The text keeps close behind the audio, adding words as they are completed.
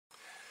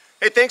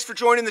Hey, thanks for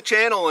joining the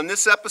channel. In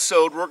this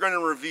episode, we're going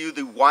to review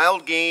the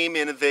Wild Game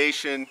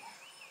Innovation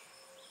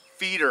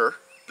feeder,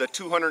 the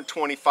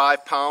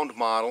 225-pound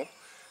model.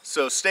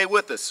 So stay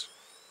with us.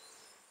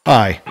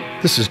 Hi,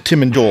 this is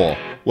Tim and Doyle.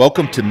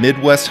 Welcome to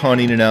Midwest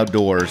Hunting and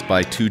Outdoors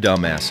by Two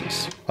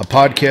Dumbasses, a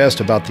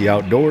podcast about the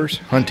outdoors,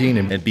 hunting,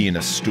 and being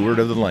a steward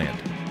of the land.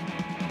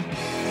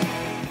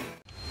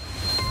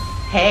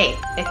 Hey,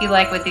 if you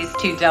like what these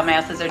two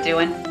dumbasses are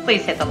doing,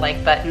 please hit the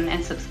like button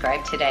and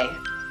subscribe today.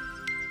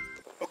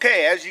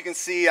 Okay, as you can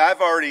see,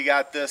 I've already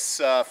got this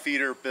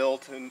feeder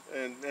built, and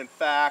in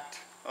fact,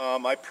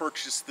 I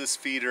purchased this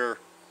feeder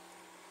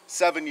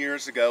 7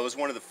 years ago. It was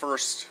one of the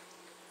first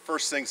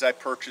things I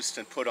purchased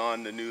and put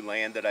on the new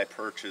land that I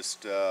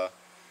purchased,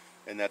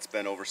 and that's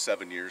been over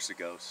 7 years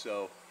ago.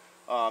 So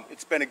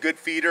it's been a good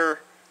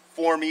feeder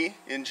for me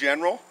in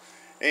general,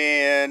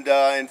 and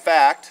in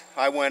fact,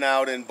 I went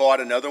out and bought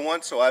another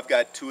one, so I've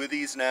got two of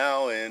these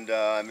now, and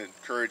I'm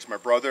encouraged. My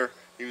brother,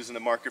 he was in the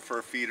market for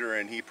a feeder,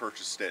 and he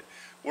purchased it.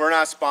 We're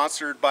not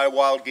sponsored by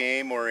Wild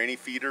Game or any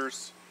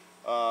feeders,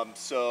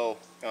 so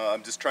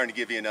I'm just trying to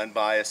give you an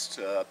unbiased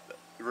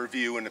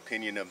review and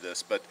opinion of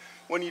this. But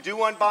when you do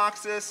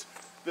unbox this,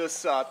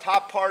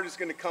 top part is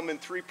going to come in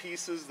three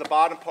pieces: the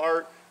bottom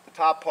part, the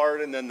top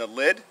part, and then the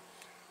lid.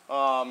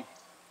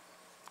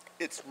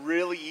 It's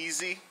really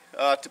easy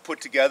to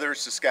put together.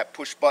 It's just got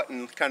push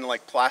button, kind of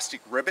like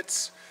plastic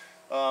rivets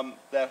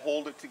that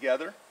hold it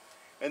together.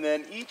 And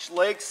then each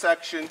leg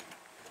section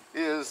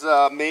is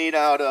made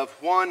out of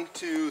 5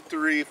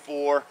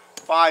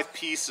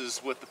 pieces,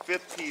 with the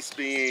fifth piece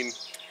being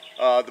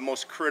the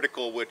most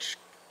critical, which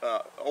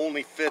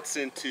only fits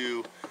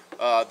into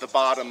the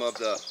bottom of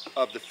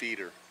the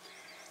feeder.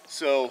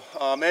 So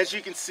as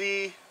you can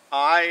see,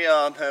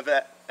 I have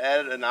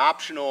added an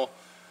optional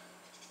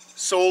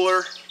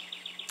solar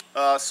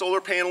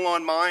panel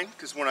on mine,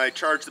 because when I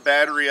charge the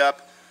battery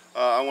up,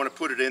 I want to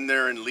put it in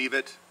there and leave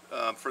it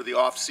for the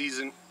off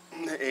season,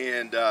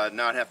 and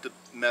not have to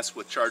mess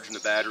with charging the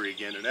battery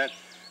again. And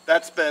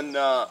that's been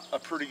a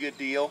pretty good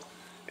deal.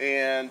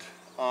 And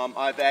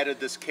I've added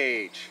this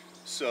cage,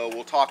 so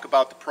we'll talk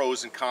about the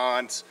pros and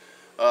cons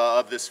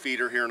of this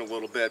feeder here in a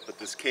little bit, but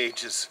this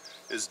cage is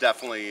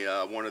definitely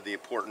one of the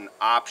important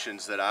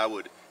options that I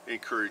would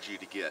encourage you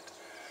to get.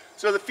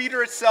 So the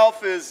feeder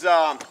itself is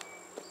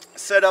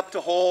set up to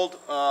hold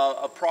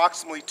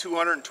approximately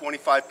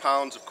 225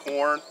 pounds of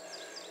corn,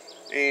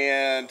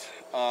 and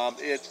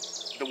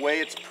the way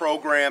it's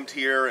programmed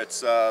here,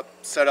 it's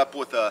set up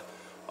with a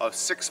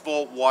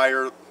 6-volt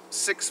wire,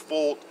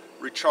 6-volt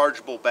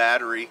rechargeable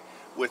battery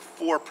with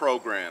 4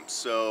 programs.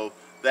 So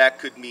that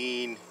could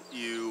mean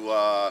you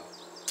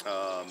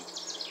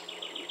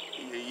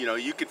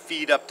could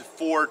feed up to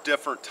 4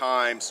 different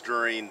times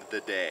during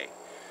the day.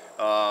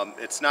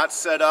 It's not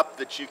set up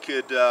that you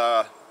could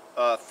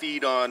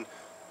feed on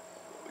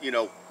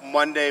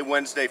Monday,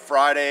 Wednesday,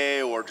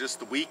 Friday, or just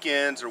the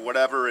weekends or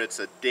whatever. It's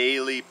a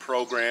daily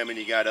program, and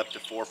you got up to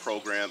 4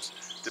 programs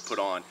to put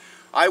on.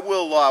 I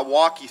will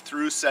walk you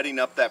through setting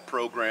up that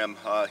program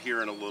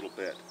here in a little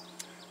bit.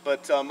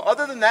 But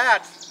other than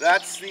that,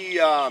 that's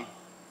the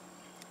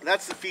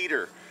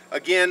feeder.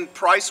 Again,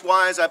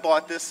 price-wise, I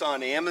bought this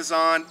on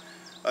Amazon.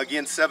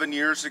 Again, 7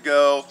 years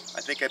ago.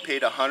 I think I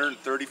paid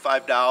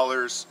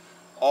 $135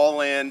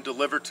 all in,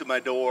 delivered to my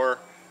door,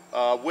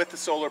 with the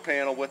solar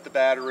panel, with the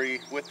battery,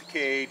 with the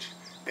cage,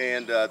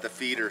 and the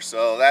feeder.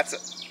 So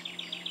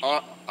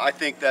I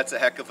think that's a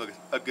heck of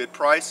a good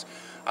price.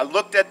 I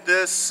looked at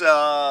this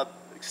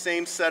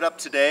same setup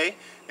today,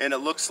 and it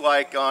looks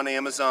like on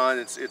Amazon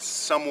it's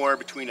somewhere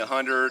between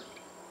 $100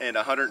 and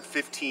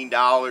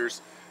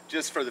 $115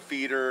 just for the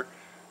feeder.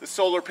 The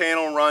solar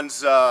panel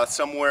runs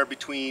somewhere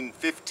between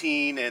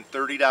 $15 and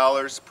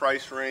 $30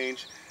 price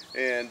range,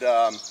 and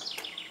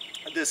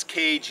this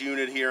cage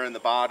unit here in the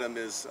bottom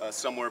is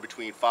somewhere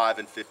between $5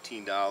 and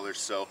 $15.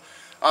 So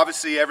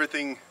obviously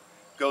everything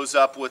goes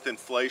up with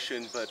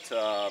inflation, but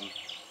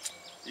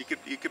you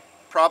could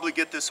probably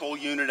get this whole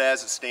unit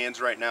as it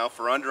stands right now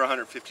for under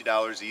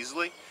 $150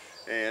 easily,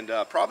 and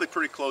probably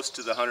pretty close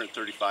to the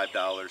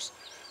 $135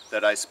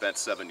 that I spent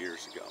 7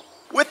 years ago.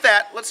 With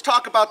that, let's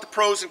talk about the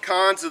pros and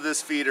cons of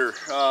this feeder.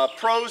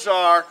 Pros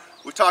are,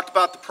 we talked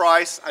about the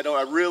price. I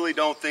really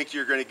don't think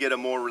you're going to get a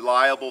more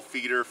reliable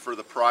feeder for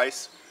the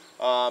price.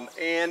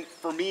 And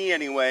for me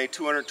anyway,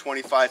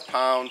 225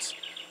 pounds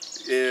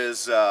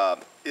is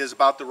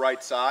about the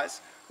right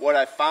size. What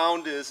I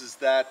found is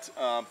that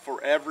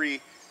for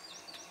every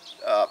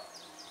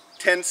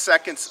 10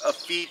 seconds of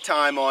feed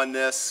time on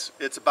this,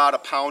 it's about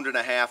 1.5 pounds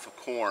of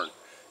corn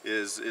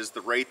is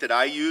the rate that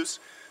I use.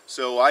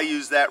 So I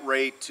use that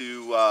rate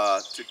to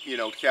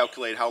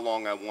calculate how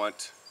long I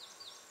want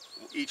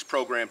each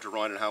program to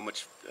run and how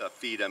much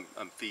feed I'm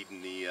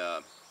feeding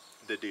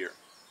the deer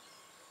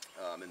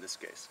in this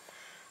case.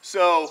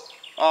 So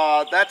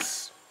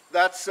that's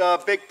a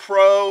big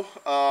pro.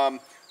 I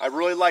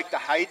really like the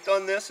height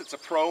on this. It's a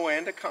pro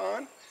and a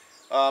con.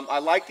 I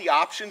like the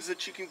options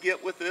that you can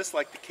get with this,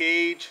 like the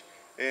cage,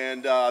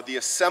 and the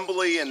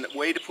assembly and the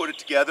way to put it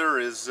together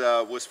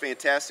was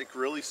fantastic,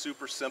 really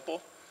super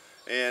simple.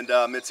 and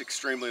it's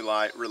extremely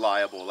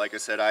reliable. Like I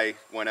said, I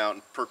went out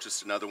and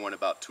purchased another one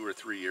about 2 or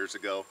 3 years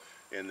ago,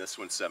 and this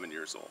one's 7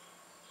 years old.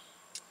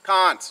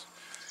 Cons.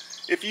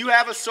 If you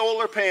have a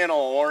solar panel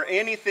or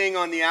anything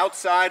on the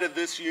outside of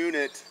this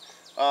unit,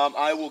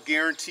 I will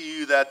guarantee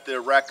you that the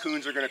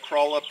raccoons are going to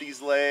crawl up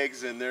these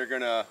legs and they're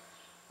going to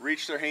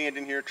reach their hand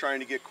in here trying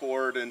to get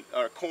corn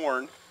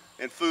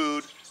and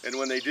food, and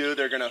when they do,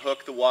 they're going to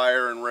hook the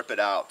wire and rip it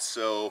out.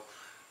 So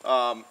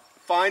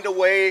find a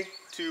way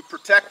to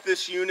protect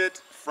this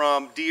unit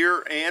from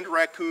deer and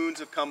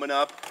raccoons of coming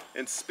up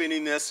and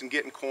spinning this and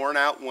getting corn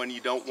out when you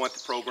don't want the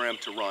program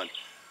to run.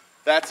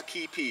 That's a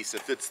key piece.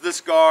 If it's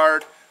this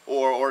guard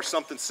or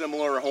something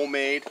similar or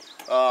homemade,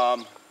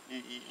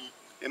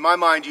 in my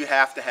mind, you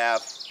have to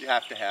have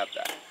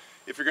that.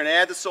 If you're going to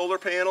add the solar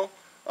panel,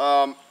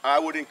 I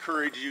would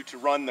encourage you to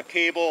run the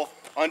cable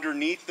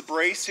underneath the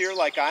brace here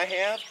like I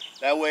have.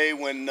 That way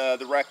when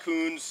the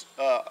raccoons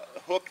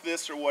hook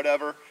this or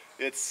whatever,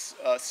 it's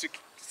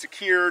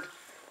secured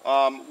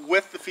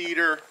with the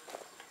feeder,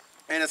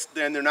 and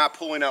they're not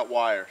pulling out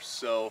wires.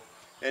 So,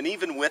 and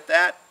even with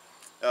that,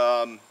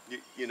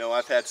 you know,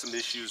 I've had some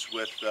issues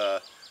with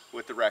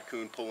the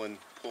raccoon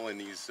pulling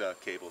these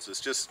cables. It's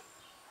just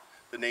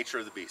the nature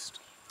of the beast.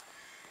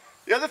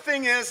 The other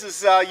thing is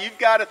you've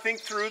got to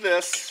think through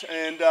this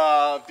and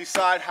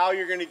decide how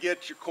you're going to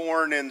get your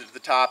corn into the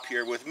top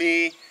here. With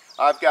me,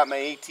 I've got my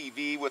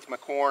ATV with my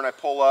corn. I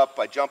pull up,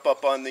 I jump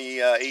up on the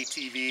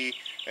ATV,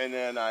 and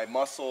then I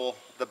muscle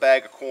the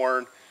bag of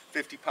corn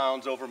 50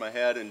 pounds over my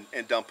head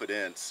and dump it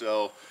in.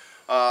 So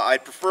I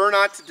prefer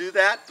not to do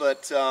that,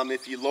 but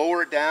if you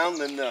lower it down,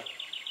 then the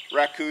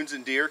raccoons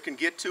and deer can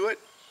get to it.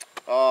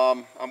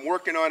 I'm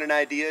working on an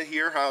idea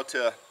here how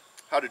to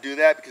do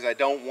that, because I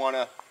don't want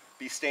to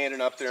be standing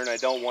up there and I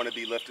don't want to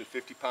be lifting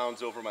 50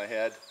 pounds over my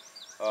head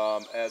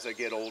as I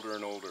get older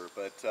and older.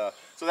 But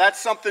so that's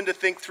something to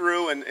think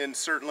through, and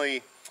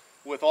certainly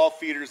with all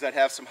feeders that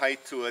have some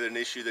height to it, an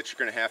issue that you're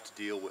going to have to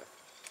deal with.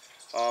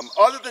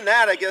 Other than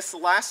that, I guess the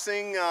last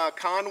thing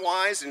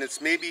con-wise, and it's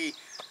maybe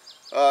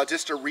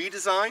just a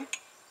redesign.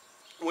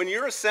 When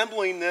you're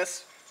assembling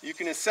this, you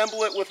can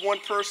assemble it with one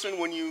person.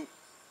 When you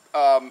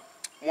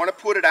want to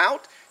put it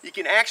out, you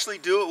can actually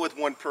do it with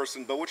one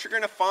person, but what you're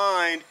going to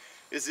find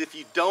is if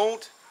you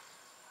don't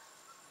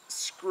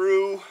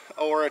screw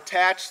or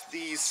attach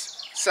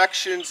these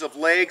sections of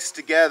legs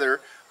together,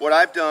 what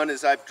I've done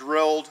is I've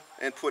drilled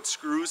and put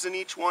screws in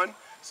each one.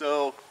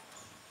 So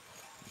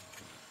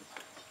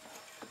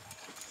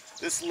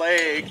this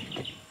leg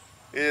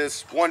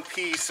is one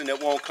piece and it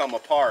won't come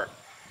apart.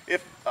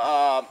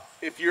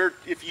 If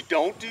you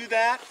don't do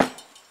that,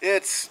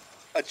 it's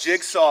a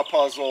jigsaw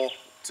puzzle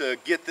to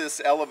get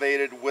this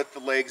elevated with the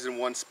legs in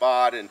one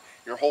spot, and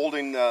you're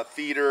holding the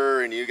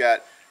feeder and you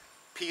got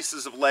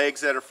pieces of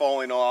legs that are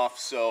falling off.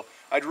 So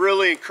I'd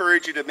really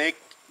encourage you to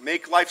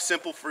make life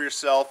simple for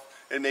yourself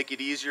and make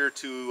it easier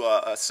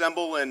to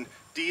assemble and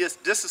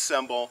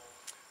disassemble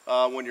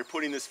when you're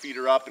putting this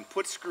feeder up, and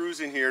put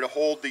screws in here to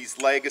hold these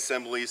leg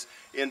assemblies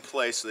in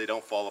place so they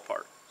don't fall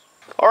apart.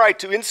 All right,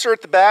 to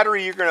insert the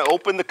battery, you're going to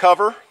open the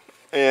cover,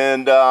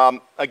 and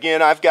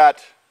again, I've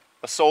got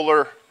a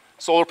solar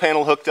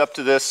panel hooked up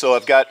to this, so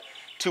I've got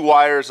 2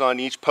 wires on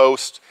each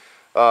post.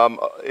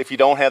 If you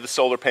don't have the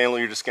solar panel,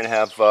 you're just going to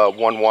have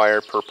 1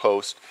 wire per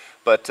post.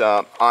 But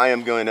I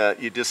am going to,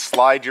 you just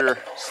slide your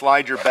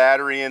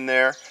battery in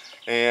there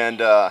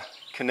and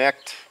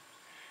connect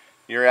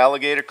your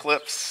alligator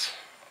clips,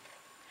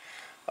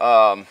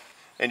 and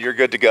you're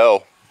good to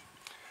go.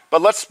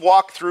 But let's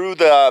walk through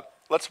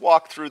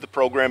the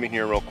programming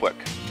here real quick.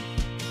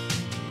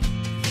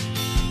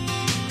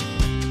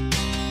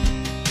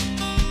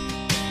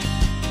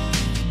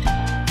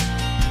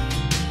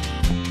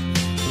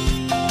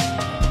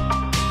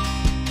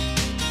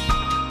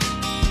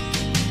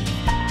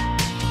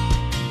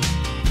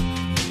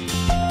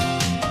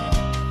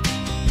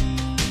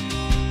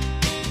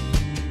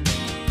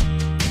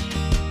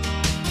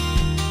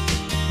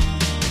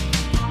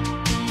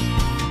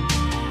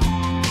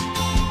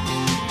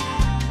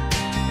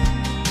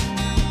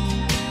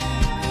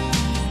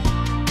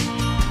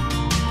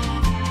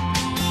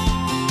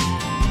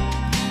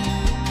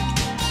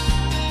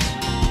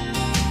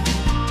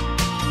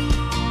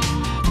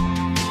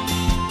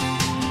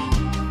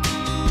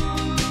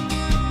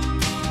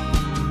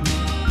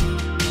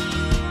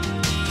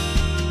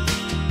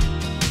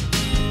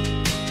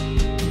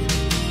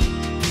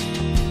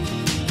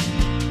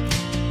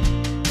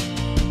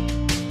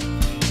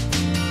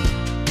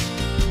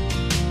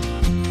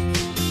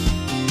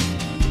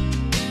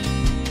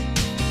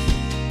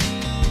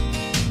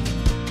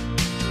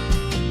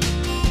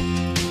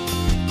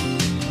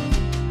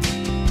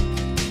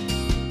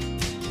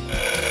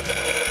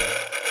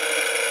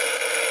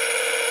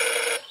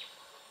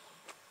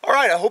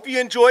 I hope you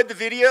enjoyed the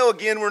video.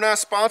 Again, we're not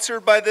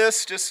sponsored by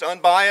this, just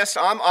unbiased.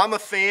 I'm a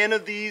fan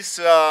of these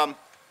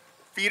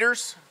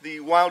feeders, the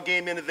Wild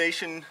Game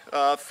Innovation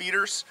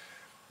feeders.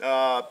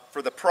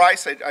 For the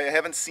price, I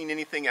haven't seen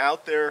anything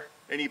out there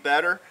any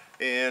better,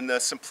 and the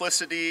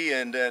simplicity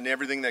and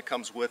everything that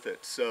comes with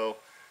it. So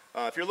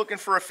If you're looking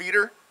for a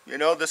feeder, you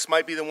know, this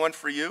might be the one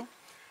for you.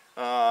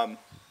 I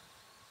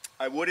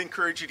would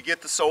encourage you to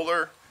get the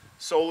solar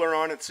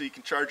on it so you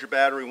can charge your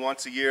battery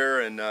once a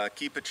year and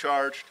keep it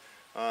charged.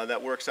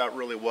 That works out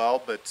really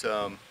well. But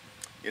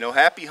you know,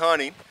 happy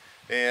hunting,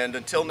 and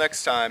until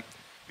next time,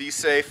 be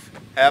safe,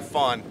 have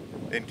fun,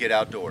 and get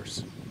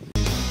outdoors.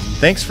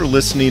 Thanks for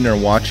listening or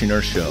watching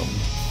our show.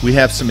 We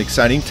have some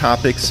exciting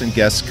topics and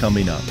guests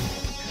coming up.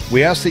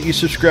 We ask that you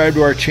subscribe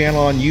to our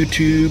channel on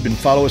YouTube and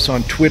follow us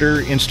on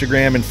Twitter,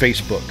 Instagram, and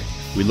Facebook.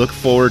 We look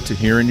forward to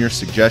hearing your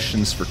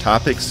suggestions for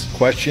topics,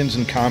 questions,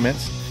 and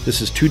comments.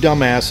 This is Two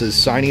Dumbasses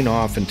signing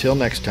off. Until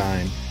next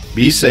time,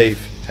 be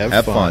safe,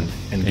 have fun,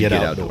 and get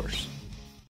outdoors.